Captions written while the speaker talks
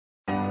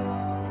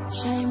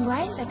Shine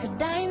bright like a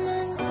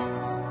diamond.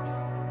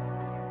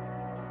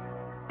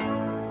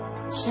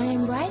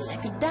 Shine bright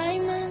like a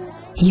diamond.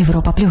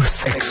 Европа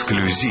плюс.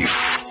 Эксклюзив.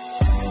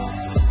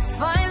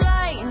 Fine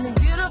light in the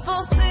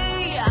beautiful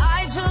sea.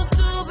 I chose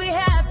to be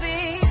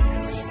happy.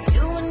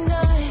 You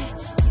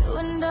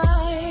and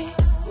I,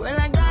 we're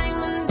like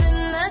diamonds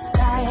in the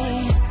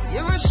sky.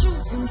 You're a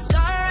shooting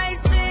star, I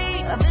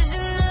see, a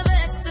vision of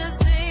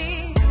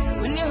ecstasy.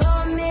 When you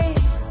hold me,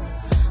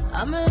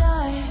 I'm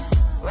alive.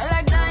 We're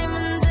like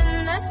diamonds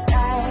in the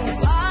sky.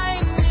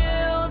 I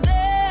knew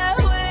that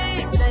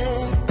we'd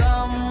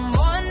become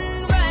one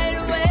right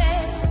away.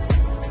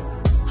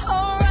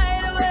 Oh,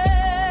 right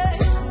away.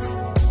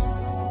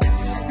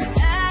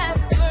 At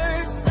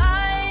first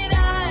sight,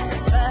 I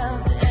felt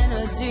the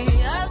energy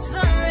of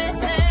sun rays.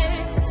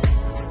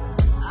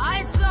 I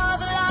saw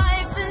the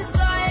life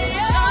inside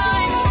you.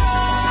 Shine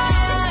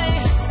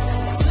bright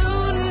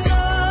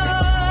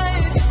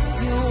tonight.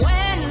 You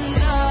and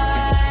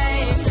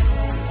I,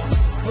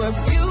 we're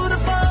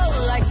beautiful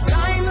like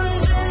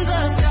diamonds in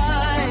the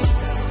sky.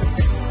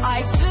 I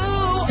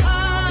too,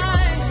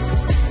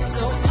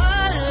 so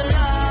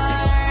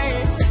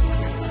alive.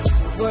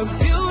 We're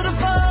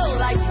beautiful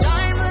like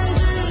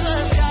diamonds in the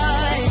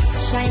sky.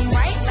 Shine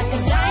bright like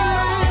a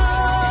diamond.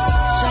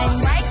 Shine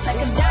bright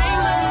like a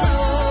diamond.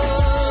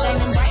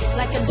 Shining bright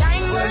like a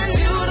diamond. We're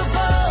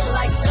beautiful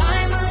like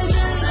diamonds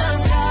in the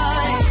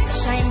sky.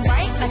 Shine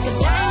bright like a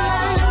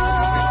diamond.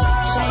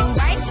 Shine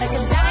bright like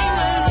a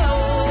diamond.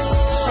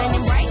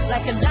 Shining bright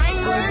like a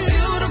diamond. We're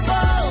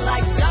beautiful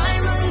like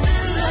diamonds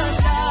in the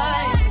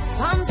sky.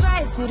 Palms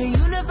rise to the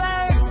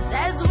universe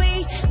as we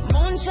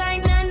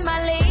moonshine and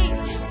Malay.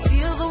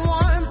 Feel the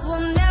warmth,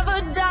 we'll never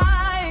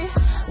die.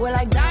 We're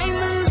like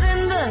diamonds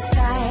in the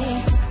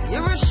sky.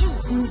 You're a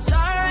shooting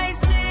star, I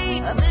see,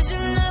 a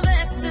vision of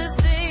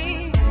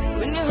ecstasy.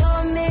 When you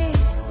hold me,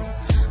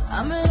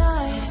 I'm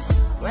alive.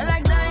 We're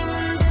like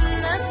diamonds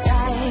in the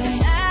sky.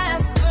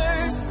 At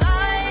first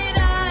sight,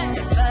 I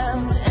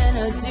felt the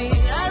energy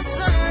of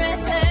sun rays.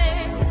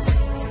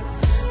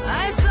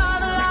 I saw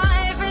the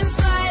life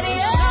inside you.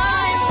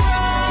 Shine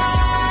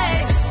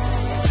bright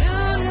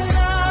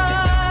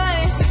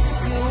tonight.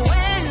 You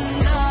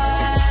and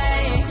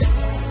I,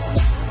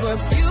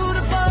 we're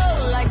beautiful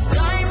like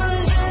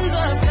diamonds in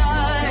the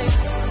sky.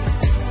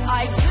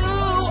 I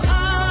too,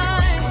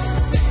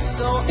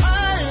 so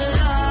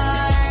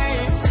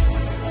alive.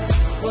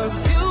 We're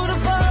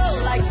beautiful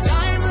like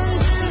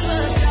diamonds in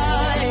the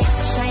sky.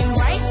 Shine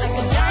bright like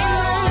a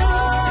diamond.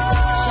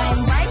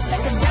 Shine bright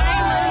like a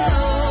diamond.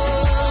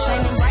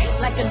 Shining bright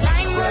like a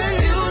diamond. We're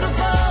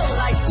beautiful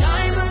like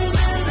diamonds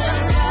in the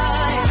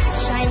sky.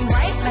 Shine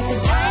bright like a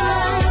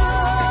diamond.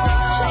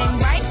 Shine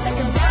bright like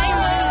a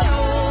diamond.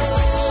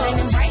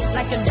 Shining bright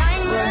like a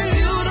diamond. We're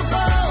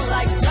beautiful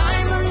like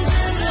diamonds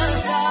in the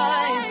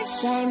sky.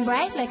 Shine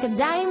bright like a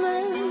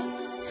diamond.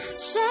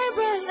 Shine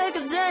bright like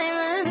a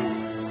diamond.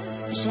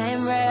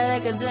 Shine bright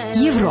like a diamond.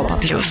 Европа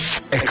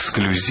плюс.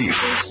 Эксклюзив.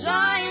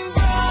 Shine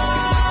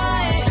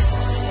bright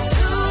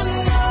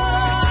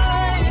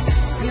tonight.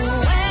 You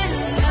and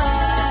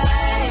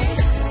I,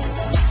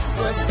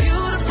 we're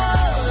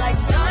beautiful like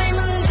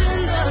diamonds in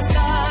the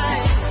sky.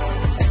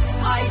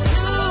 I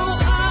too,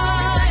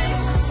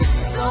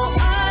 so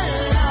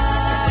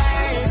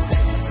alive.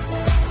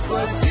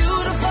 We're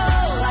beautiful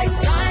like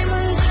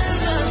diamonds in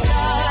the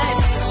sky.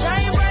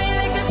 Shine bright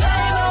like a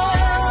diamond.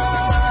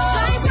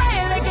 Shine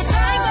bright like a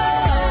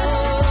diamond.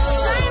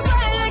 Shine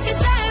bright like a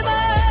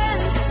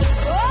diamond.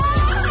 Oh,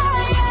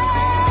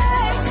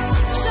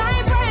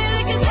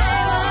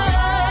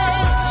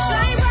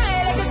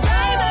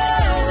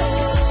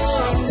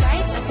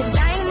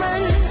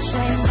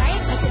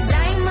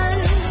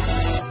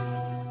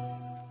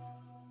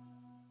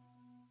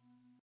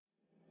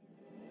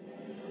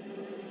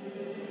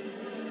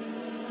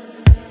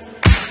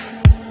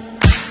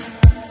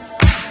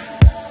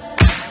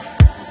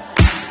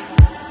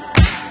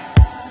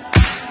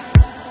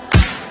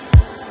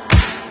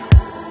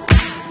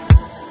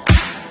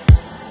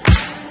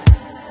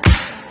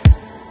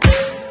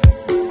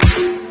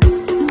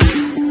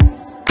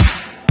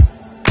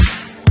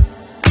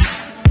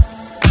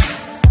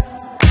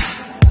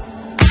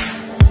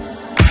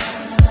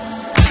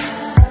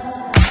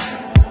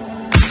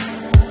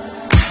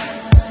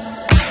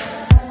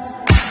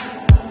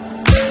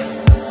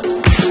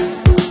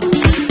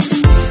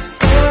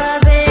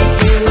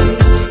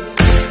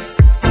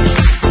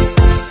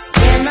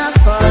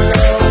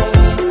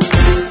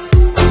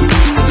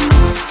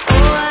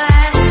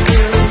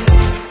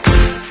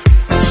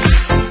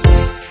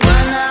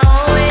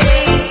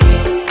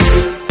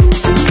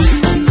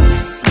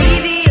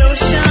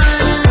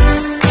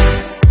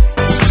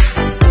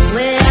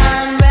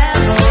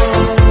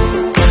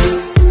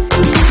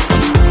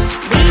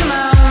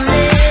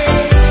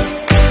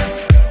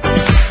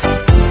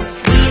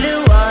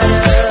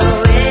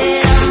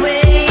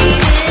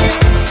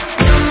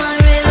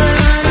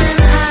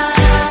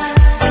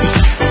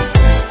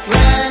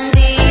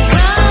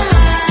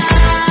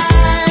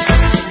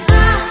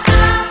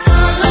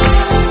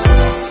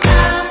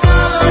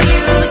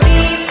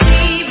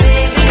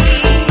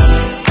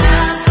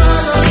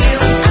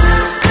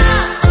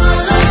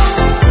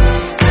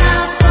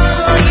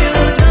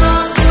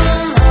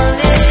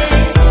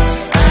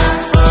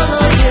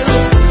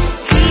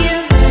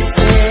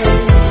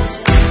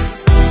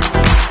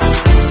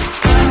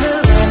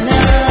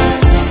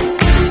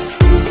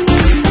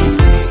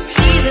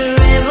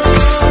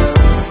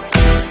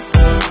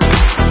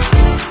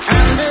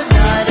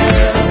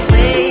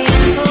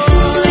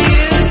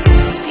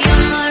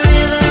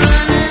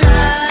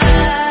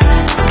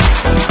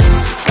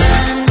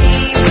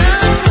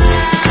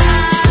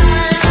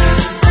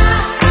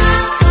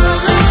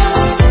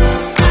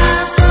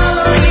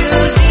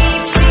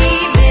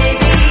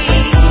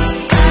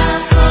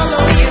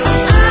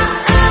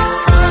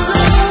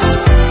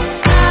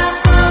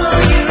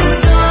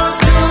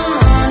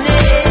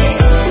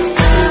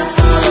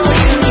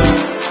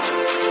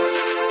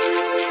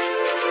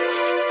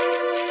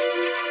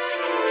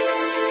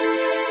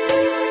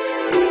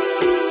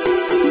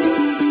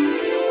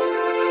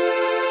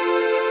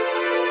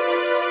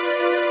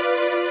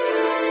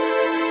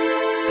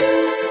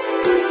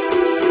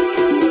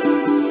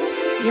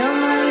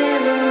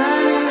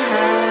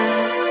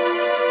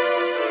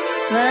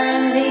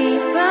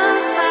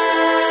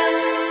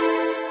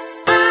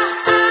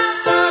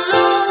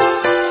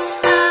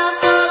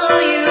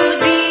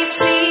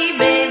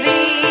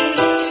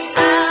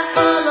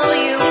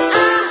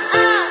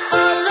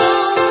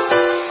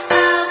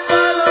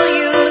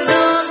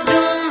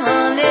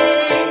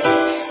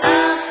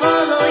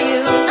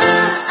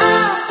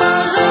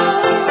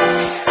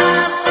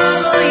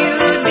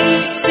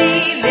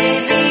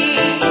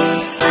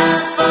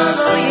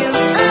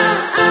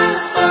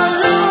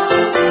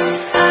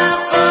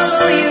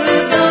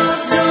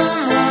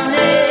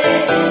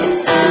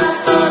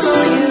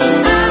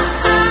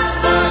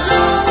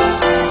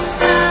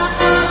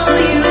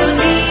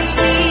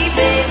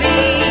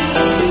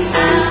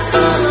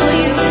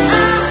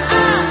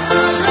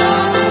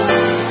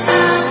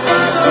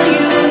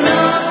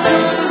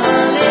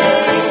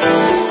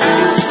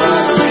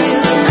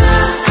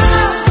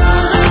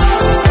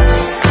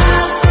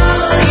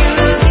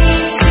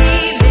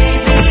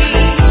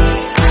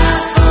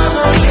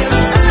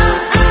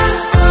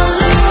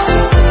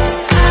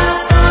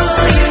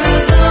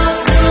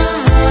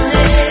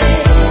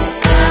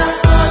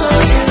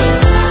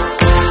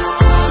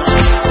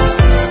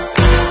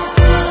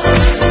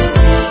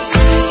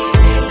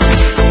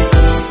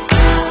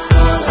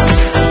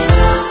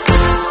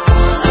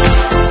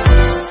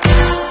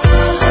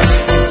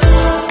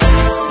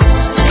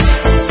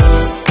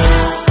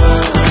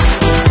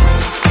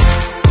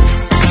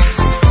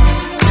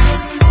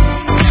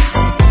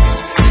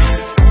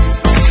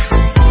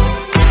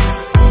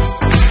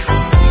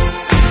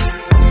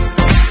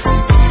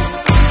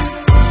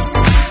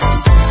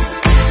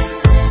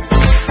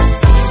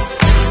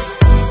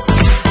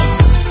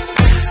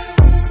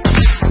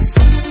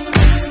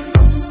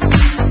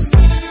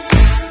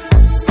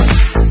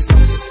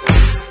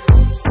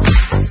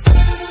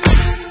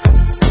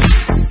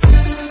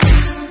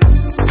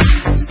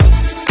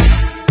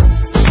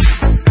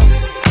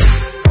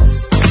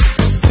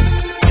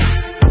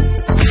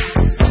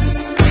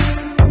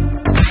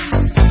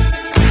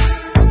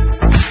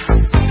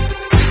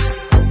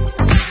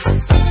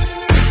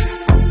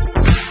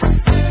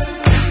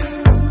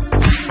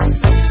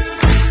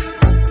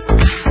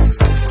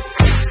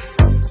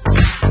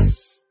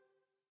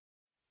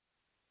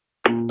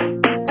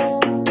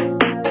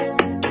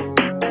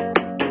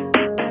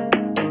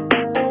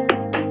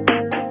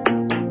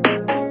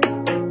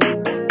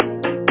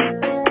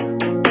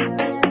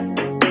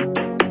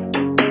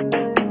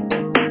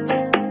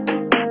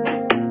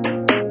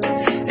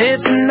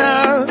 it's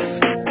enough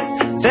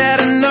that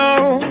I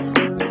know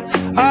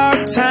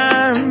our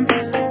time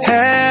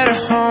had a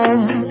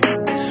home.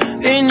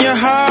 In your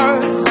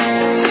heart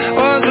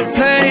was a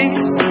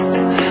place,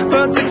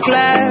 but the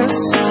glass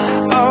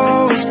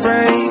always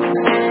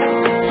breaks.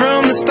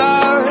 From the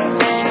start,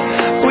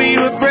 we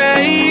were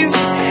brave,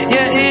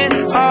 yeah, it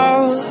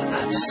all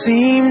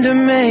seemed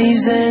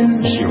amazing.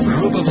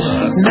 Европа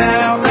Плюс.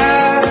 Now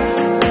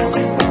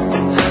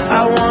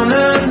I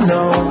wanna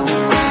know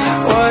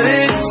what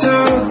it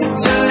took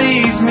to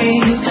leave me.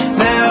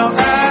 Now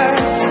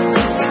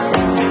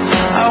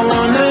I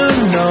wanna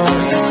know,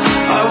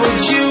 why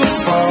would you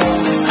fall?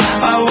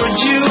 Why would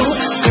you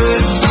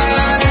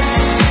goodbye?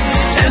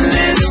 And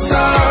it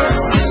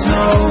starts to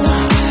snow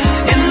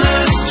in the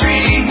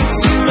streets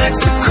of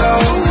Mexico.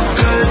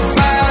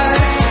 Goodbye,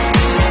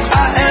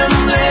 I am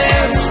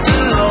left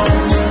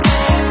alone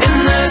in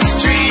the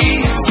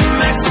streets of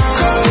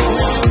Mexico.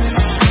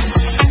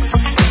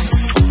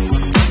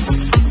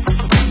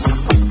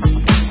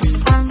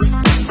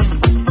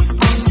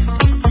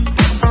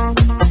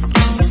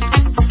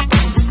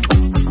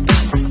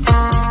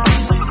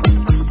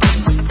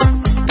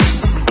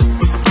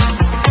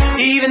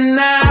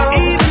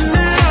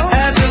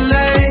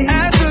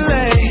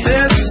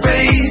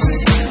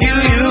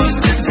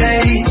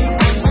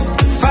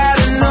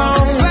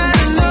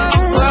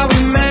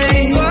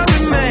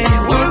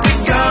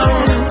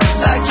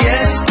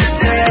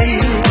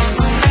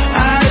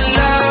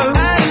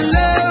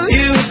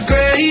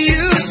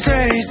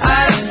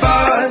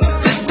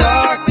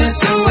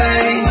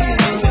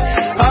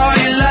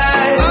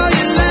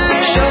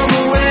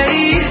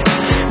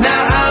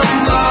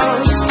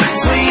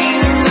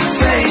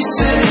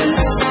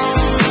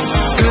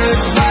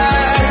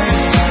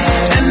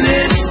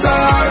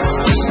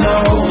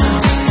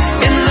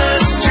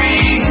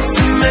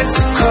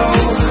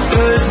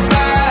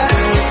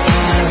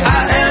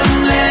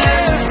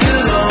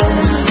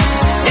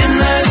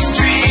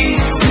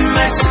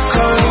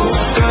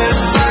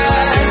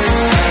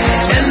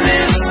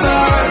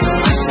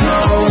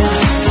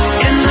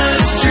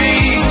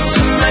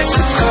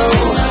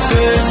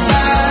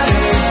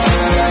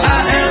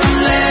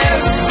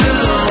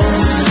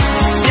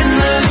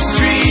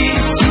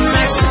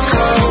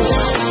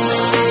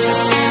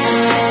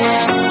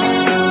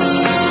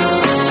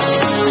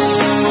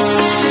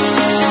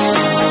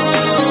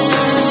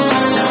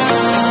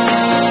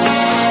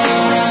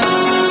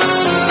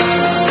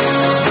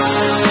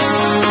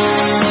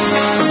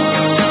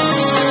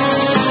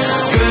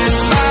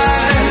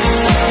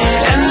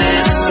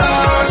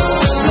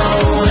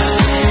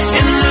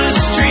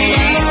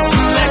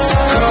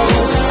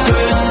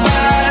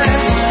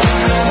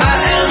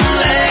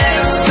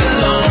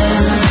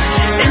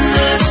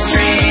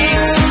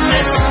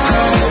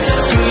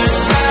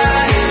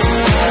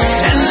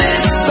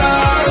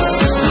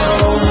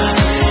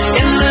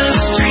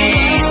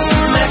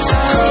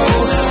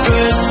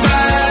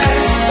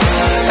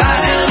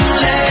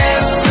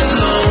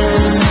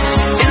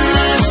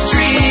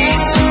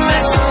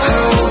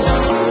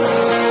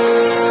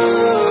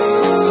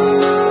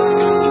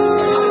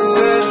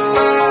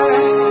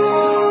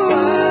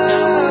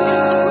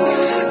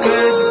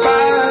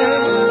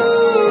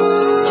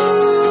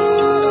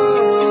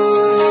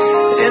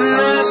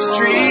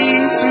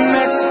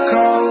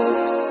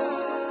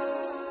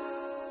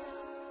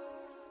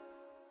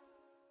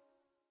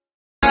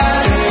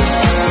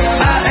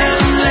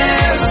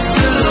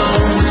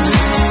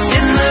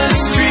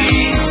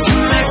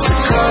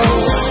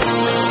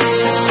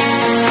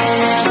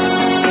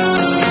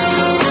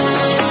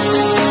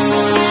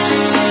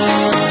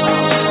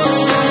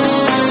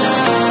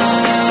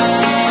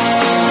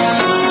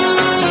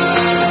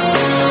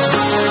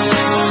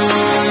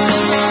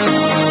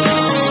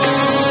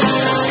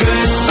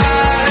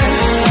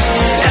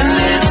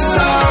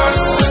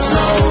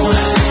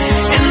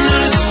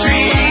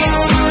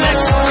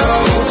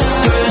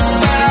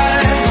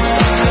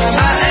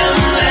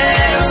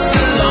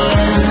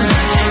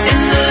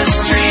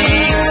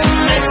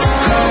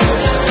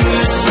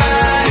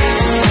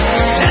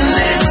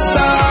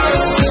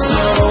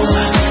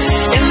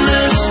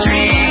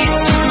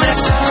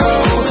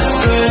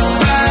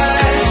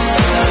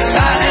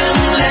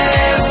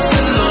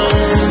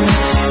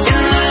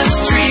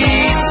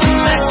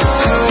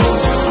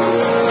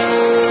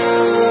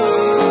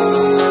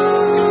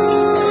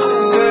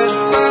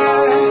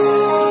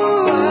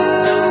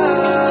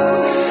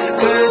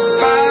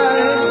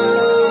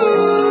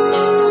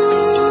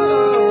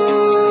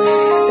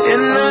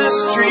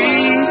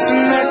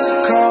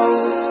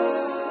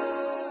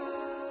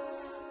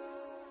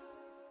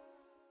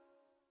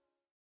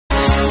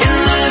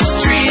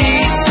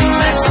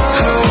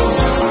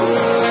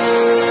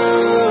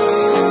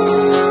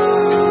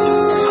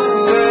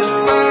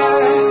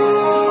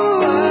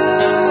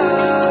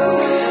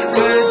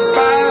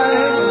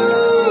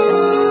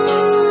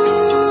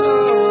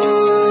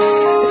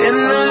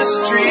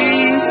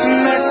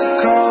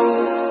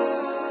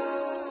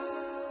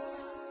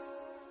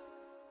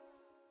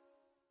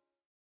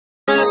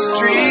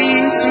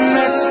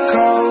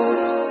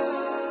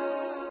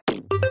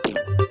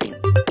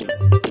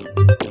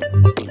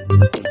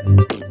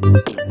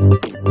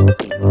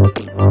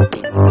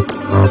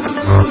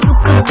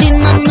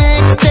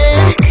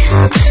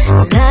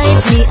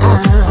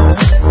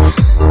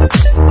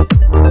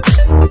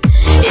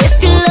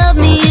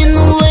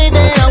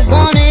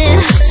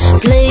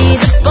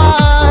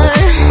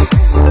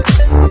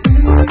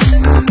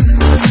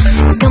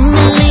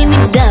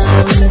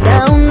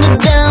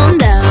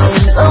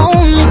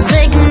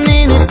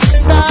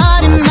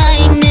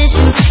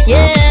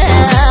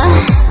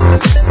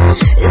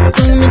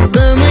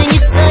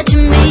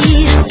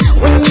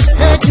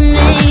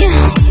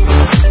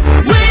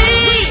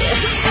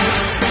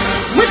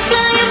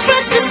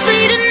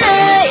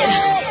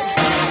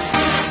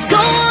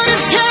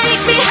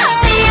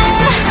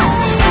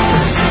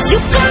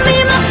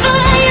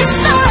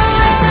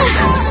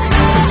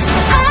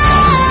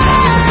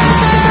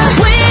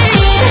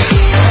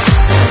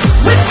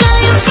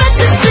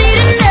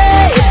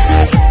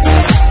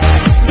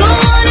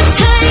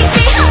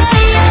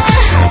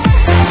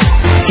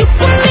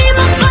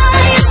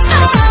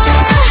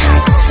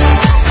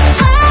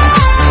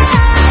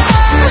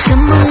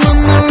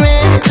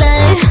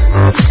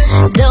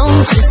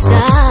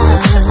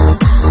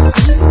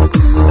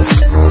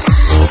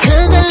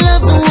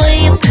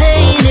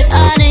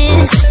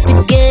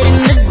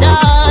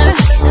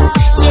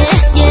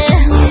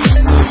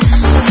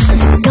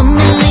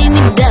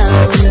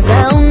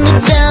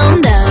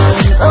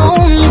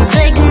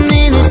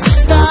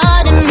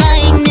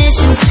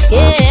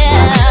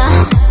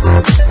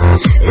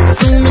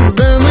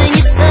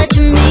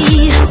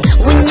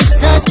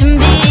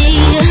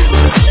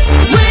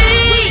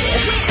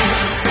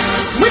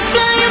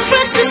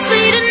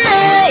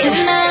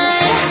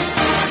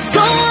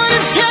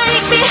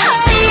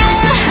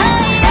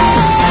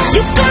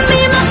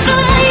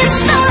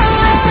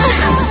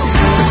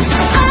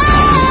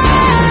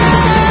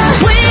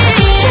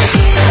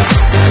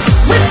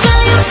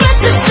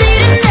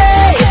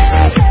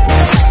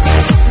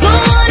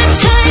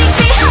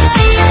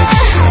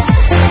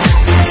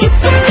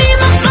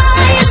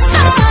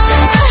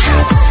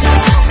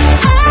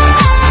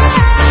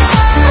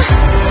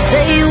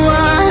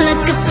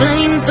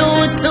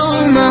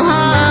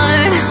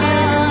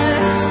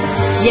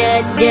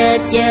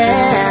 forget,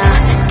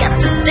 yeah.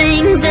 Got the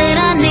things that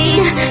I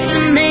need to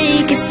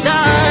make it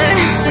start.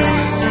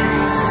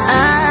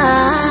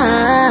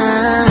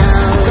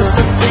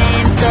 Todo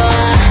lento,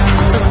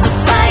 todo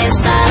vai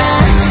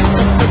estar,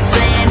 todo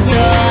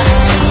lento,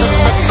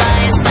 todo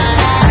vai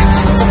estar,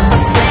 todo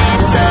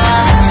lento,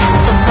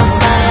 todo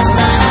vai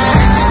estar,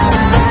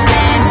 todo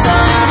lento,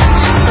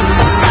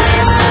 todo vai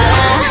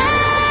estar.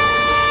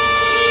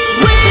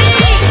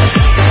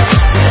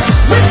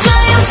 We're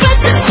flying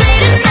recklessly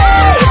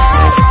tonight.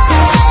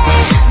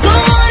 Go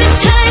on and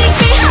take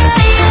me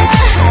higher.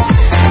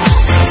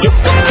 You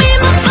can be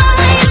my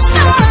fire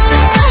starter.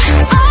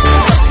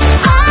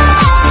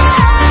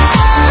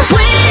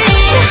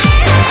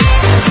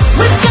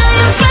 We're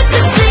flying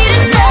recklessly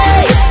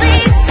tonight.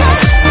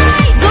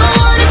 Go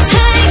on and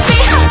take me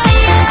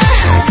higher.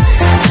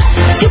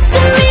 You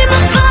can be my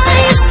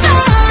fire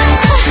starter.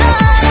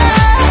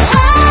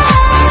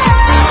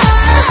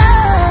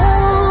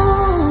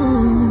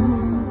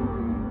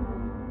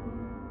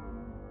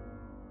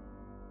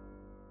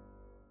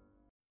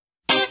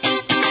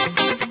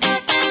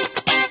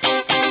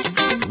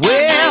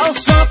 Well,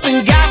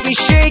 something got me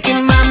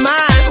shaking, my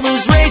mind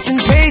was racing,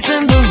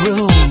 pacing the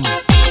room.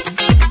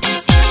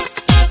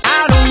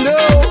 I don't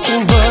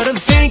know, but I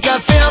think I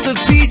found the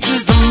pieces